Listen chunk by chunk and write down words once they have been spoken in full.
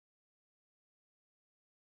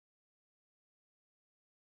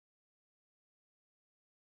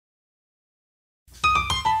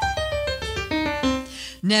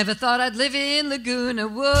Never thought I'd live in Laguna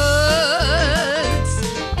Woods.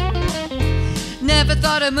 Never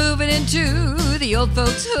thought of moving into the old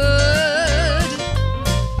folks' hood.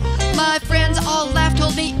 My friends all laughed,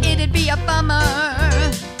 told me it'd be a bummer.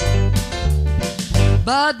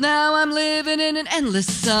 But now I'm living in an endless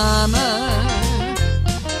summer.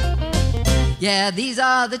 Yeah, these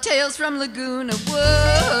are the tales from Laguna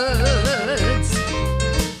Woods.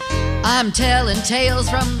 I'm telling tales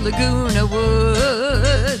from Laguna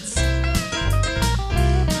Woods.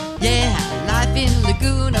 Yeah, life in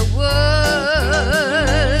Laguna Woods.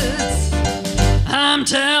 I'm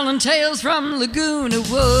telling tales from Laguna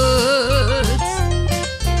Woods.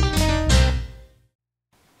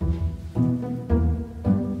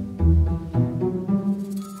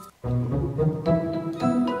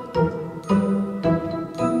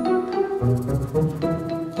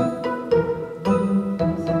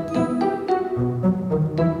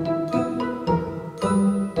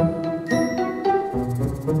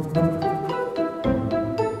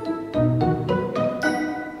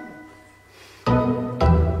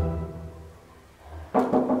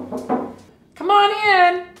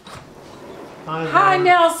 Hi,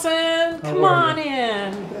 Nelson. Come on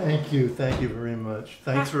in. Thank you very much.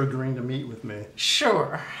 Thanks for agreeing to meet with me.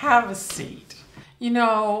 Sure, have a seat. You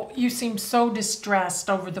know, you seem so distressed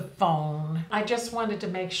over the phone. I just wanted to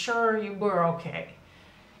make sure you were okay.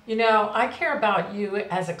 You know, I care about you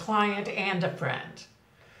as a client and a friend.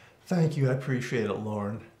 Thank you, I appreciate it,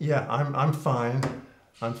 Lauren. Yeah, I'm fine.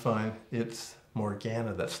 I'm fine. It's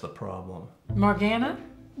Morgana that's the problem. Morgana?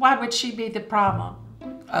 Why would she be the problem?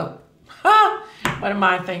 Oh. Huh? What am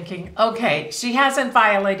I thinking? Okay, she hasn't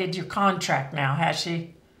violated your contract now, has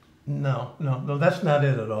she? No, that's not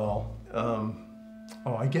it at all. Oh,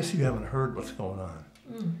 I guess you haven't heard what's going on.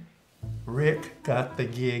 Rick got the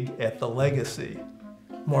gig at the Legacy.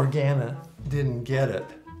 Morgana didn't get it.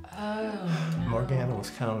 Oh, no. Morgana was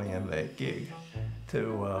counting on that gig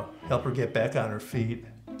to help her get back on her feet,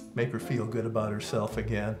 make her feel good about herself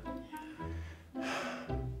again.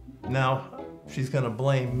 Now, she's gonna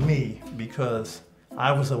blame me because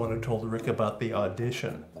I was the one who told Rick about the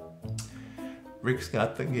audition. Rick's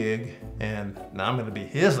got the gig, and now I'm gonna be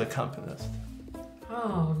his accompanist.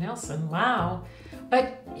 Oh, Nelson, wow.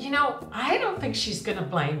 But, you know, I don't think she's gonna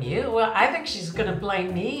blame you. Well, I think she's gonna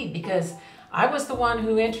blame me because I was the one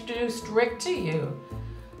who introduced Rick to you.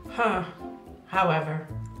 Huh. However,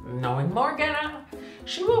 knowing Morgana,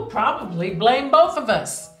 she will probably blame both of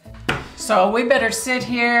us. So we better sit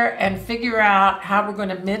here and figure out how we're going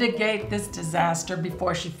to mitigate this disaster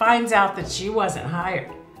before she finds out that she wasn't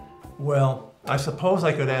hired. Well, I suppose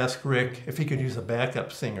I could ask Rick if he could use a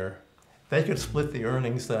backup singer. They could split the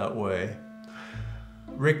earnings that way.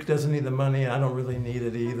 Rick doesn't need the money, I don't really need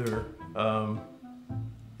it either.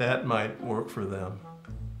 That might work for them.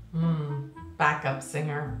 Backup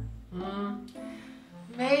singer.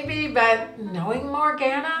 Maybe, but knowing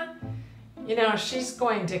Morgana, you know, she's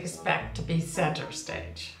going to expect to be center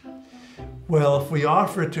stage. Well, if we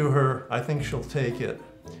offer it to her, I think she'll take it.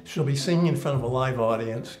 She'll be singing in front of a live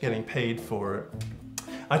audience, getting paid for it.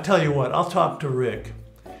 I tell you what, I'll talk to Rick.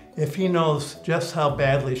 If he knows just how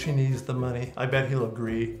badly she needs the money, I bet he'll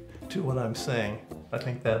agree to what I'm saying. I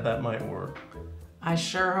think that might work. I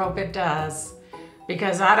sure hope it does.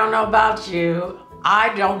 Because I don't know about you,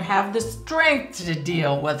 I don't have the strength to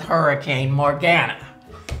deal with Hurricane Morgana.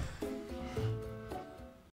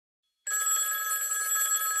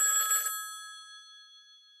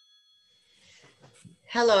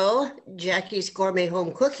 Hello, Jackie's Gourmet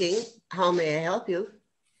Home Cooking. How may I help you?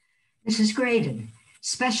 This is Graydon,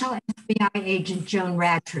 Special FBI Agent Joan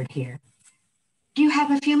Radford here. Do you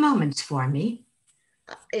have a few moments for me?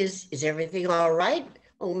 Is everything all right?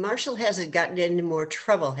 Oh, Marshall hasn't gotten into more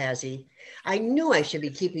trouble, has he? I knew I should be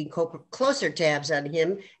keeping closer tabs on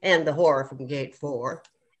him and the horror from Gate 4.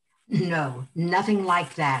 No, nothing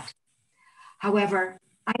like that. However,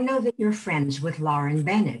 I know that you're friends with Lauren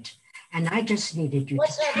Bennett, and I just needed you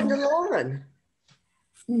What's happened to Lauren?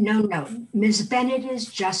 No, Ms. Bennett is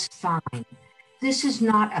just fine. This is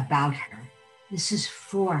not about her. This is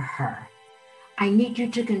for her. I need you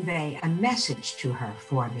to convey a message to her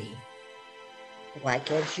for me. Why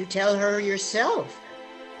can't you tell her yourself?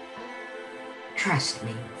 Trust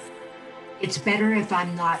me. It's better if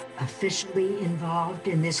I'm not officially involved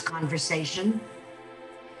in this conversation.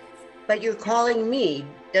 But you're calling me.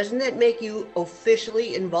 Doesn't that make you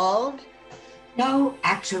officially involved? No,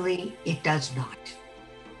 actually, it does not.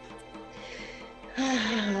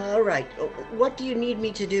 All right. What do you need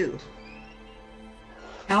me to do?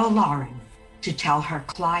 Tell Lauren to tell her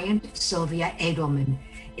client, Sylvia Edelman,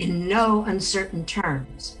 in no uncertain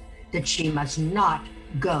terms, that she must not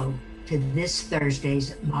go to this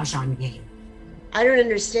Thursday's Mahjong game. I don't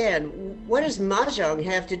understand. What does Mahjong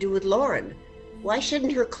have to do with Lauren? Why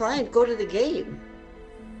shouldn't her client go to the game?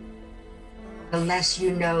 The less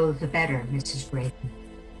you know, the better, Mrs. Braden.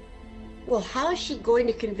 Well, how is she going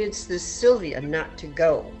to convince this Sylvia not to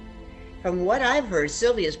go? From what I've heard,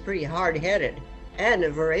 Sylvia's pretty hard-headed and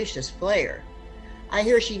a voracious player. I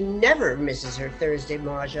hear she never misses her Thursday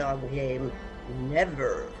Mahjong game.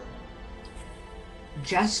 Never.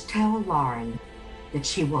 Just tell Lauren that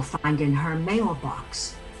she will find in her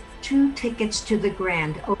mailbox 2 tickets to the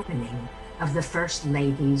grand opening of the First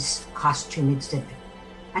Lady's costume exhibit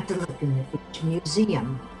at the Laguna Beach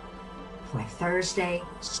Museum for Thursday,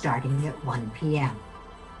 starting at 1 p.m.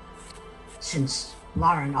 Since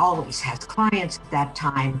Lauren always has clients at that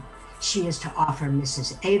time, she is to offer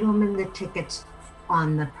Mrs. Edelman the tickets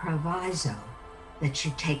on the proviso that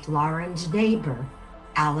you take Lauren's neighbor,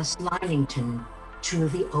 Alice Linington, to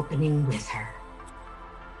the opening with her.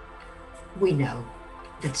 We know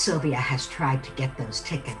that Sylvia has tried to get those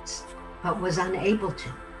tickets, but was unable to,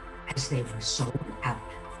 as they were sold out.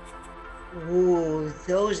 Ooh,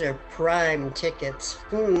 those are prime tickets.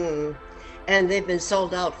 And they've been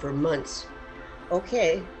sold out for months.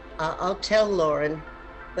 Okay, I'll tell Lauren,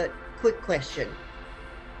 but quick question.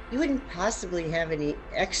 You wouldn't possibly have any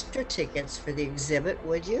extra tickets for the exhibit,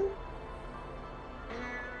 would you?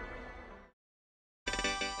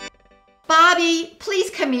 Bobby, please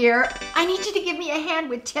come here. I need you to give me a hand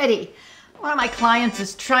with Teddy. One of my clients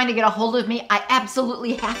is trying to get a hold of me. I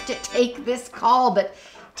absolutely have to take this call, but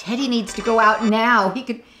Teddy needs to go out now. He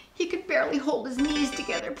could barely hold his knees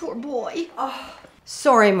together, poor boy. Oh,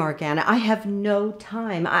 sorry, Morgana. I have no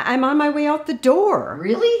time. I'm on my way out the door.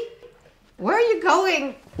 Really? Where are you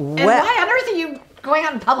going? And why on earth are you going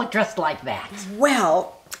out in public dressed like that?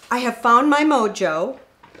 Well, I have found my mojo,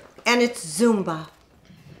 and it's Zumba.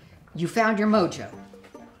 You found your mojo.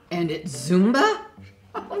 And it's Zumba?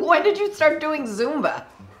 When did you start doing Zumba?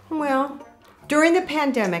 Well, during the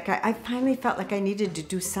pandemic, I finally felt like I needed to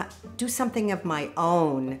do something of my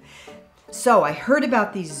own. So I heard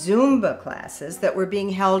about these Zumba classes that were being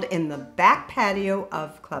held in the back patio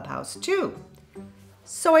of Clubhouse 2.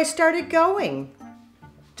 So I started going.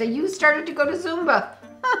 So you started to go to Zumba.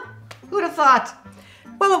 Who'd have thought?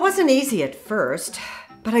 Well, it wasn't easy at first,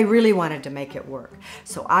 but I really wanted to make it work.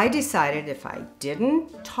 So I decided if I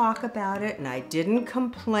didn't talk about it and I didn't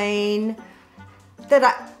complain, that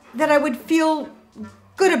I would feel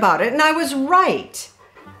good about it, and I was right.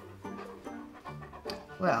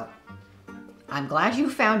 Well, I'm glad you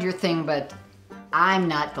found your thing, but I'm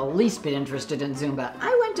not the least bit interested in Zumba.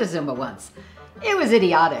 I went to Zumba once. It was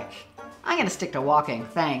idiotic. I'm gonna stick to walking,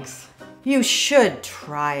 thanks. You should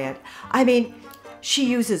try it. I mean, she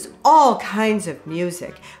uses all kinds of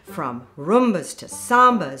music, from rumbas to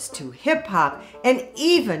sambas to hip hop and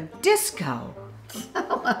even disco.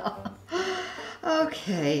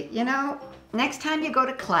 Okay, next time you go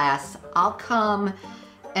to class, I'll come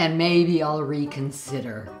and maybe I'll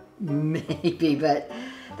reconsider. Maybe, but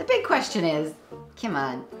the big question is, come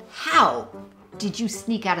on, how did you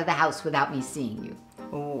sneak out of the house without me seeing you?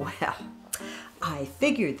 Well, I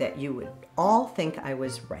figured that you would all think I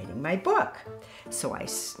was writing my book. So I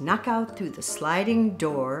snuck out through the sliding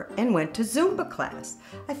door and went to Zumba class.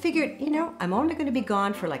 I figured, I'm only going to be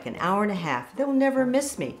gone for like an hour and a half. They'll never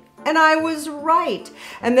miss me. And I was right.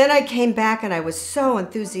 And then I came back and I was so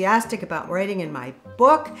enthusiastic about writing in my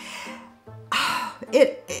book.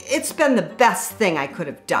 It's been the best thing I could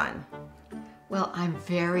have done. Well, I'm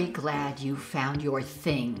very glad you found your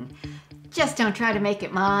thing. Just don't try to make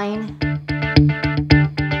it mine.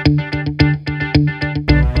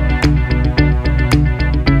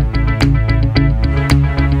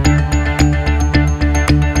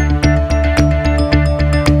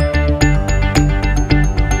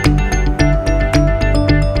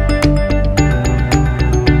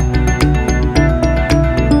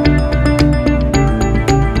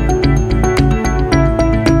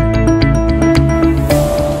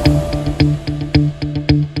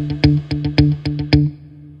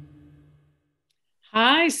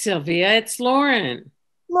 Sylvia, it's Lauren.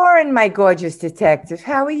 Lauren, my gorgeous detective,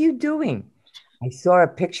 how are you doing? I saw a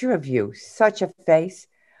picture of you. Such a face.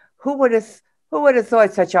 Who would have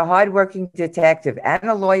thought such a hardworking detective and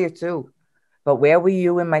a lawyer too? But where were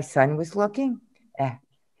you when my son was looking?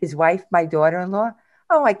 His wife, my daughter-in-law?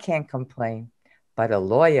 Oh, I can't complain. But a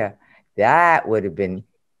lawyer, that would have been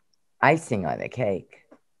icing on the cake.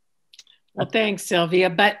 Well, thanks, Sylvia,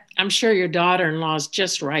 but I'm sure your daughter-in-law is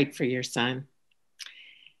just right for your son.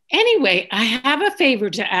 Anyway, I have a favor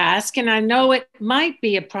to ask, and I know it might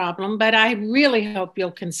be a problem, but I really hope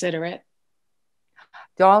you'll consider it.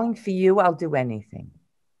 Darling, for you, I'll do anything.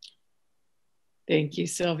 Thank you,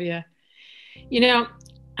 Sylvia. You know,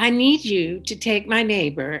 I need you to take my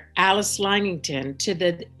neighbor, Alice Lymington, to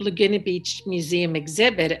the Laguna Beach Museum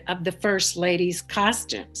exhibit of the First Lady's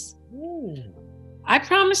costumes. Ooh. I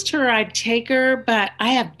promised her I'd take her, but I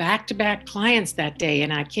have back-to-back clients that day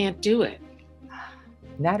and I can't do it.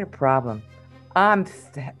 Not a problem. I'm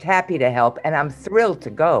happy to help, and I'm thrilled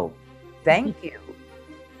to go. Thank you.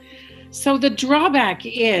 So the drawback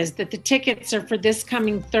is that the tickets are for this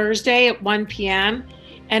coming Thursday at 1 p.m.,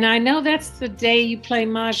 and I know that's the day you play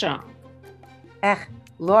Mahjong.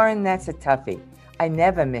 Lauren, that's a toughie. I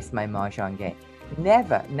never miss my Mahjong game.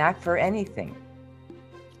 Never, not for anything.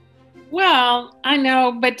 Well, I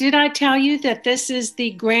know, but did I tell you that this is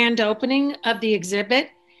the grand opening of the exhibit?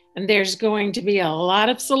 And there's going to be a lot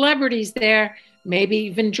of celebrities there, maybe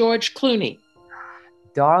even George Clooney.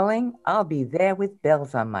 Darling, I'll be there with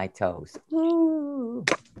bells on my toes. Ooh.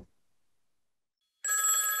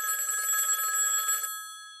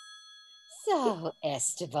 So,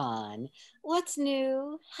 Esteban, what's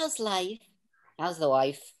new? How's life? How's the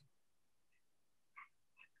wife?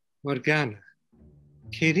 Morgana,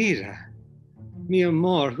 querida, mi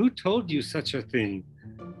amor, who told you such a thing?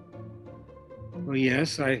 Well,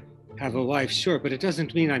 yes, I have a wife, sure, but it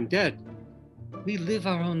doesn't mean I'm dead. We live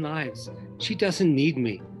our own lives. She doesn't need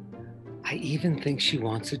me. I even think she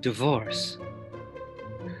wants a divorce.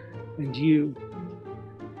 And you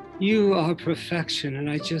are perfection, and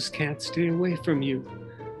I just can't stay away from you.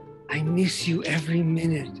 I miss you every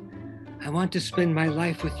minute. I want to spend my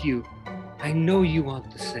life with you. I know you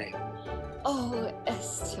want the same. Oh,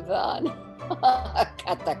 Esteban,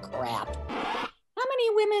 cut the crap. How many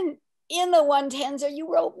women in the 110s are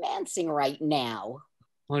you romancing right now?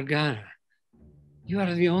 Morgana, you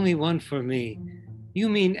are the only one for me. You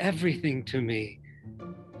mean everything to me.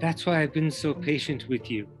 That's why I've been so patient with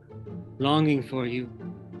you, longing for you,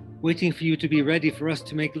 waiting for you to be ready for us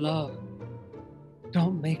to make love.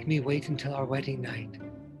 Don't make me wait until our wedding night.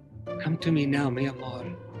 Come to me now, mi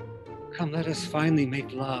amor. Come, let us finally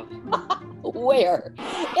make love. Where?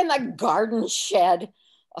 In the garden shed?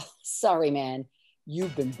 Oh, sorry, man.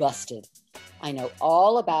 You've been busted. I know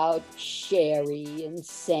all about Sherry and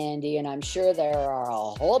Sandy, and I'm sure there are a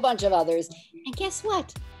whole bunch of others. And guess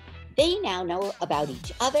what? They now know about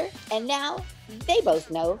each other, and now they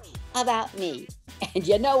both know about me. And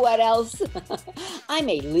you know what else? I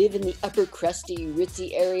may live in the upper crusty,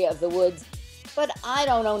 ritzy area of the woods, but I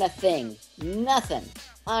don't own a thing. Nothing.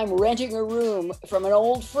 I'm renting a room from an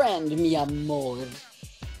old friend, mi amor.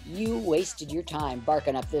 You wasted your time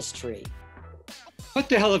barking up this tree. What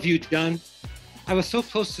the hell have you done? I was so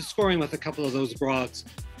close to scoring with a couple of those broads.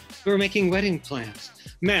 We were making wedding plans.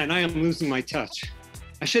 Man, I am losing my touch.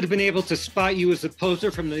 I should have been able to spot you as a poser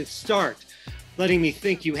from the start, letting me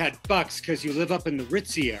think you had bucks because you live up in the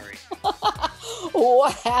ritzy area.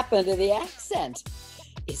 What happened to the accent?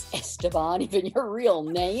 Is Esteban even your real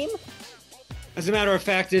name? As a matter of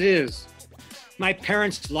fact, it is. My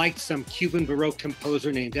parents liked some Cuban Baroque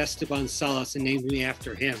composer named Esteban Salas and named me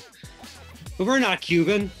after him. But we're not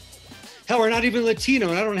Cuban. Hell, we're not even Latino,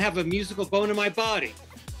 and I don't have a musical bone in my body.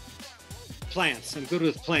 Plants, I'm good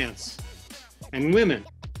with plants. And women,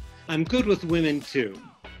 I'm good with women too.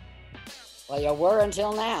 Well, you were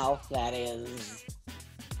until now, that is.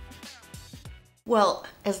 Well,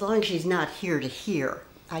 as long as she's not here to hear,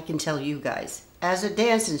 I can tell you guys, as a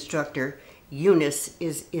dance instructor, Eunice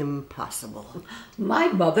is impossible. My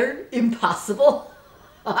mother? Impossible?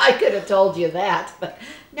 I could have told you that, but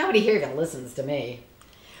nobody here even listens to me.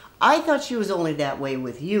 I thought she was only that way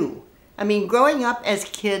with you. I mean, growing up as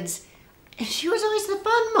kids, she was always the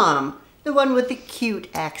fun mom, the one with the cute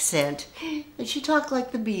accent. And she talked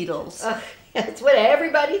like the Beatles. That's what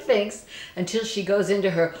everybody thinks until she goes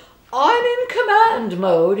into her I'm in command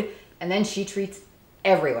mode, and then she treats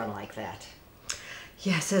everyone like that.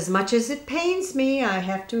 Yes, as much as it pains me, I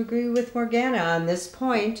have to agree with Morgana on this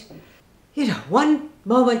point. You know, one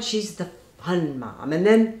moment she's the fun mom, and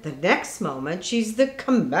then the next moment she's the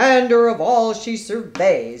commander of all she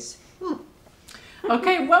surveys.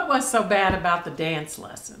 Okay, what was so bad about the dance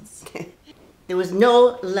lessons? There was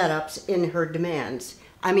no let-ups in her demands.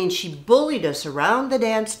 I mean, she bullied us around the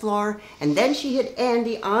dance floor, and then she hit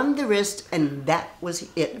Andy on the wrist, and that was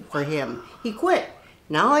it for him. He quit.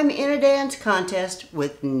 Now I'm in a dance contest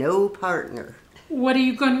with no partner. What are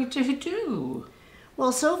you going to do?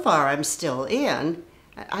 Well, so far I'm still in.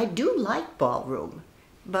 I do like ballroom,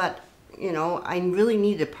 but, you know, I really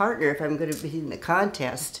need a partner if I'm going to be in the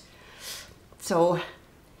contest. So,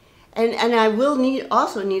 And I will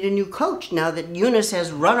also need a new coach now that Eunice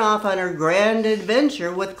has run off on her grand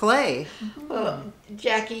adventure with Clay. Well,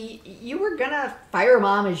 Jackie, you were gonna fire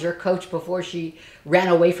Mom as your coach before she ran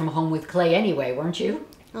away from home with Clay anyway, weren't you?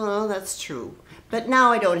 Oh, that's true. But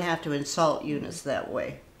now I don't have to insult Eunice that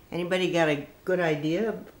way. Anybody got a good idea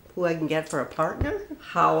of who I can get for a partner?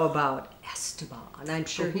 How about Esteban? I'm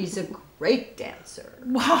sure he's a great dancer.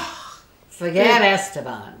 Wow. Forget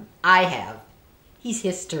Esteban. I have. He's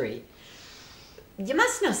history. You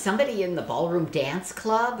must know somebody in the ballroom dance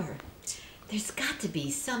club, or there's got to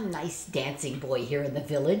be some nice dancing boy here in the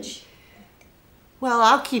village. Well,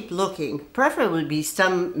 I'll keep looking. Preferably be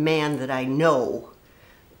some man that I know.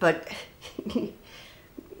 But, you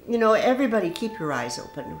know, everybody keep your eyes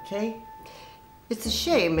open, okay? It's a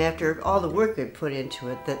shame after all the work I put into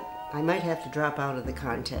it that I might have to drop out of the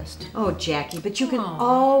contest. Oh, Jackie, but you can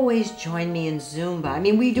always join me in Zumba. I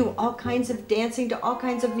mean, we do all kinds of dancing to all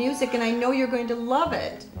kinds of music, and I know you're going to love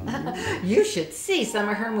it. You should see some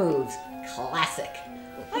of her moves. Classic.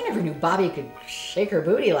 I never knew Bobby could shake her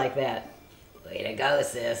booty like that. Way to go,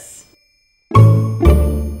 sis.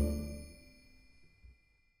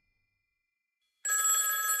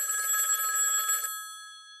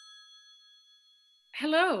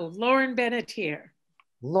 Hello, Lauren Bennett here.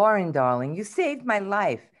 Lauren, darling, you saved my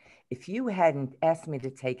life. If you hadn't asked me to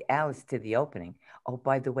take Alice to the opening, oh,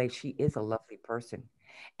 by the way, she is a lovely person.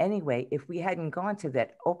 Anyway, if we hadn't gone to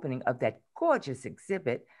that opening of that gorgeous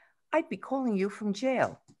exhibit, I'd be calling you from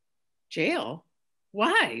jail. Jail?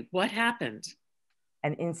 Why? What happened?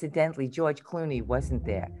 And incidentally, George Clooney wasn't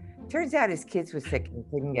there. Turns out his kids were sick and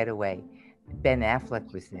couldn't get away. Ben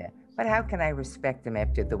Affleck was there. But how can I respect him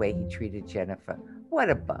after the way he treated Jennifer? What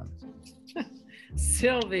a bum.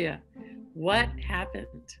 Sylvia, what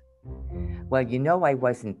happened? Well, you know I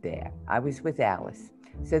wasn't there. I was with Alice.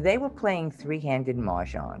 So they were playing three-handed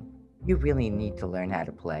Mahjong. You really need to learn how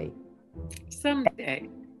to play. Someday.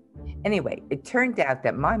 Anyway, it turned out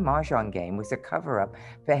that my Mahjong game was a cover-up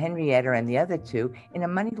for Henrietta and the other two in a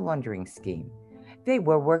money laundering scheme. They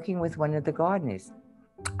were working with one of the gardeners.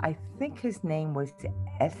 I think his name was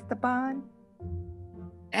Esteban.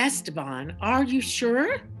 Esteban, are you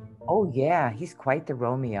sure? Oh, yeah, he's quite the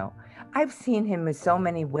Romeo. I've seen him with so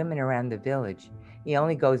many women around the village. He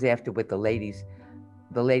only goes after with the ladies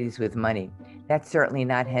with money. That's certainly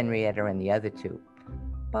not Henrietta and the other two.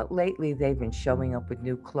 But lately, they've been showing up with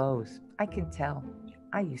new clothes. I can tell.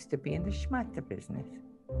 I used to be in the schmutter business.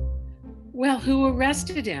 Well, who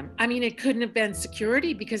arrested him? I mean, it couldn't have been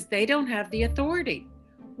security because they don't have the authority.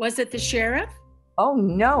 Was it the sheriff? Oh,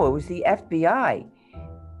 no, it was the FBI.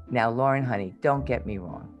 Now, Lauren, honey, don't get me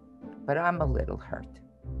wrong, but I'm a little hurt.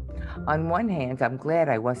 On one hand, I'm glad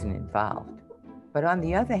I wasn't involved. But on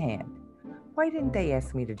the other hand, why didn't they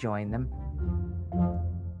ask me to join them?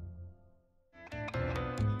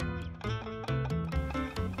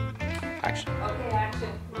 Action. Okay, action.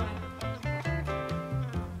 Come on.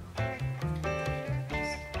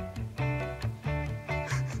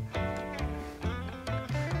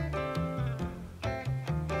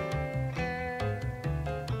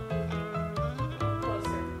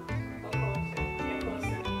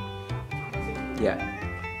 Yeah.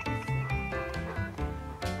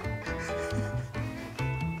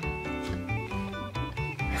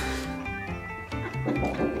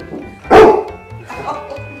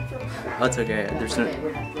 Oh, it's okay. There's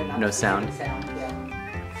no sound.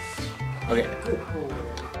 Okay.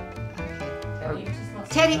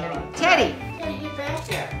 Teddy!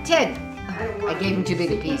 Ted! Oh, I gave him too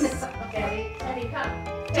big a piece. Okay, Teddy, come.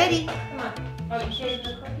 Teddy! Come on. Oh, you shaved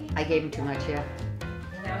the cookie? I gave him too much, yeah.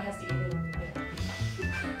 Now he has to eat it.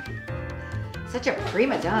 Such a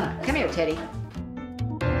prima donna. Come here, Teddy.